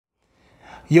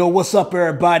Yo, what's up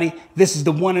everybody? This is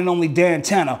the one and only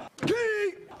TANNA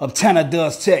of TANNA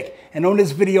Does Tech. And on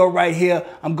this video right here,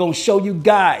 I'm gonna show you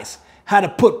guys how to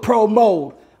put pro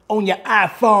mode on your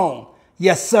iPhone.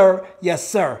 Yes sir, yes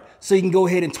sir. So you can go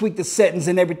ahead and tweak the settings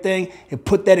and everything and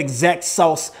put that exact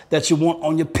sauce that you want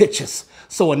on your pictures.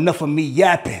 So enough of me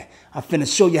yapping. I'm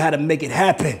finna show you how to make it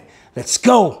happen. Let's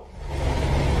go.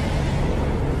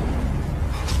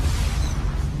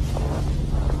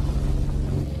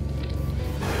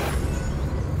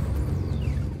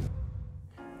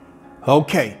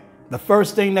 Okay, the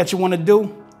first thing that you want to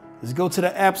do is go to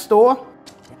the App Store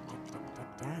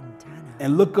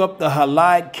and look up the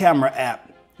Halide Camera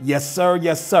app. Yes sir,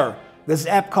 yes sir. This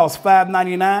app costs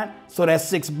 $5.99, so that's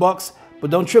 $6. But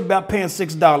don't trip about paying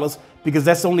 $6 because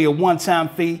that's only a one-time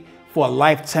fee for a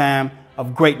lifetime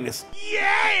of greatness.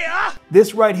 Yeah!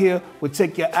 This right here will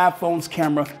take your iPhone's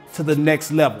camera to the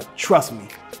next level. Trust me,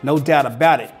 no doubt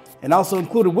about it. And also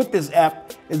included with this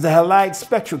app is the Halide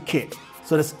Spectral Kit.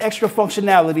 So there's extra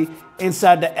functionality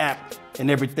inside the app and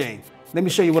everything. Let me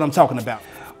show you what I'm talking about.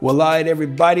 Well, all right,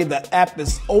 everybody, the app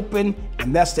is open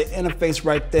and that's the interface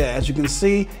right there. As you can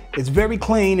see, it's very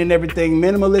clean and everything,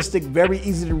 minimalistic, very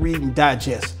easy to read and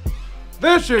digest.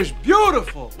 This is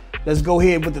beautiful. Let's go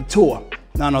ahead with the tour.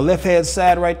 Now on the left-hand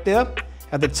side right there,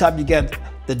 at the top you got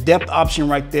the depth option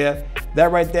right there.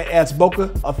 That right there adds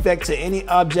bokeh effect to any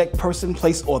object, person,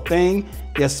 place, or thing.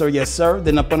 Yes sir, yes sir.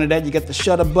 Then up under that you got the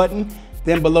shutter button.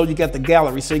 Then below you got the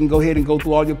gallery, so you can go ahead and go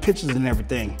through all your pictures and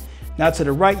everything. Now to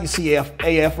the right, you see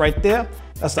AF right there.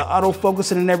 That's the auto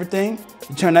focusing and everything.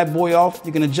 You turn that boy off.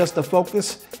 You can adjust the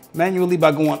focus manually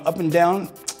by going up and down.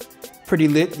 Pretty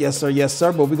lit, yes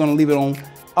sir, but we're gonna leave it on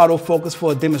auto focus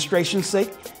for a demonstration's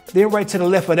sake. Then right to the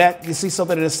left of that, you see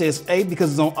something that says A because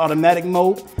it's on automatic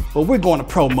mode, but we're going to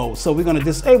pro mode. So we're gonna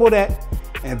disable that,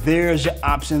 and there's your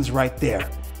options right there.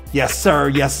 Yes sir,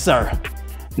 yes sir.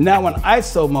 Now in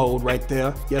ISO mode right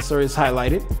there, yes sir, it's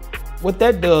highlighted. What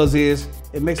that does is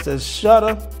it makes the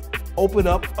shutter open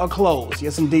up or close.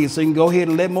 Yes indeed, so you can go ahead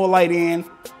and let more light in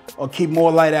or keep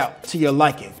more light out to your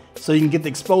liking. So you can get the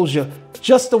exposure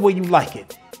just the way you like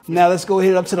it. Now let's go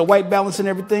ahead up to the white balance and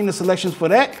everything, the selections for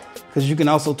that, because you can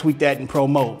also tweak that in pro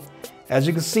mode. As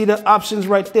you can see the options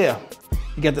right there.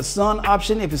 You got the sun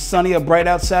option if it's sunny or bright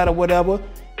outside or whatever.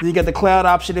 Then you got the cloud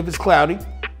option if it's cloudy.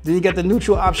 Then you got the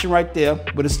neutral option right there,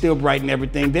 but it's still bright and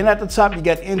everything. Then at the top, you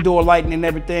got indoor lighting and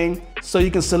everything. So you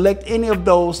can select any of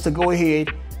those to go ahead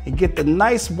and get the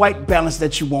nice white balance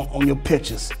that you want on your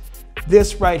pictures.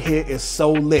 This right here is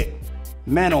so lit.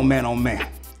 Man, oh man, oh man.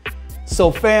 So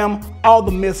fam, all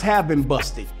the myths have been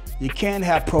busted. You can't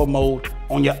have pro mode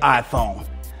on your iPhone.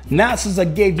 Now, since I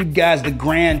gave you guys the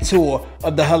grand tour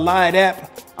of the Halide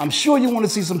app, I'm sure you want to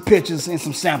see some pictures and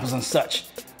some samples and such.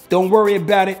 Don't worry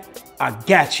about it. I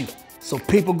got you. So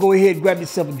people, go ahead, grab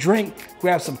yourself a drink,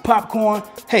 grab some popcorn.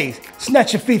 Hey,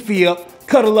 snatch your Fifi up,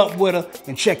 cuddle up with her,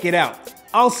 and check it out.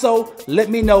 Also, let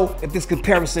me know if this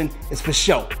comparison is for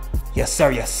show. Yes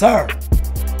sir, yes sir.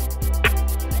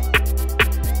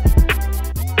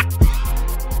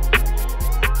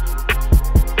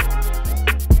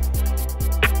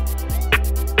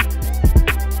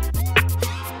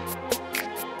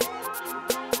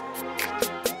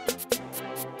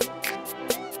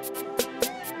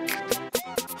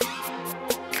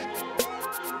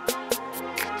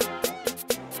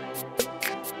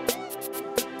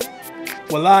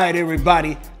 Well, all right,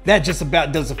 everybody, that just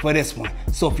about does it for this one.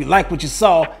 So if you like what you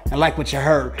saw and like what you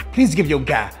heard, please give your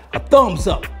guy a thumbs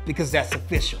up because that's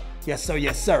official. Yes, sir,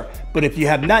 yes, sir. But if you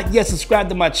have not yet subscribed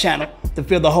to my channel to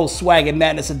feel the whole swag and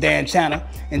madness of TANNA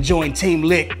and join Team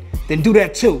Lick, then do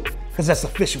that too, because that's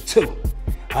official too.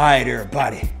 All right,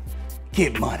 everybody,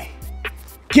 get money,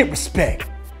 get respect,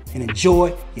 and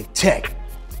enjoy your tech.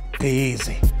 Be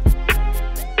easy.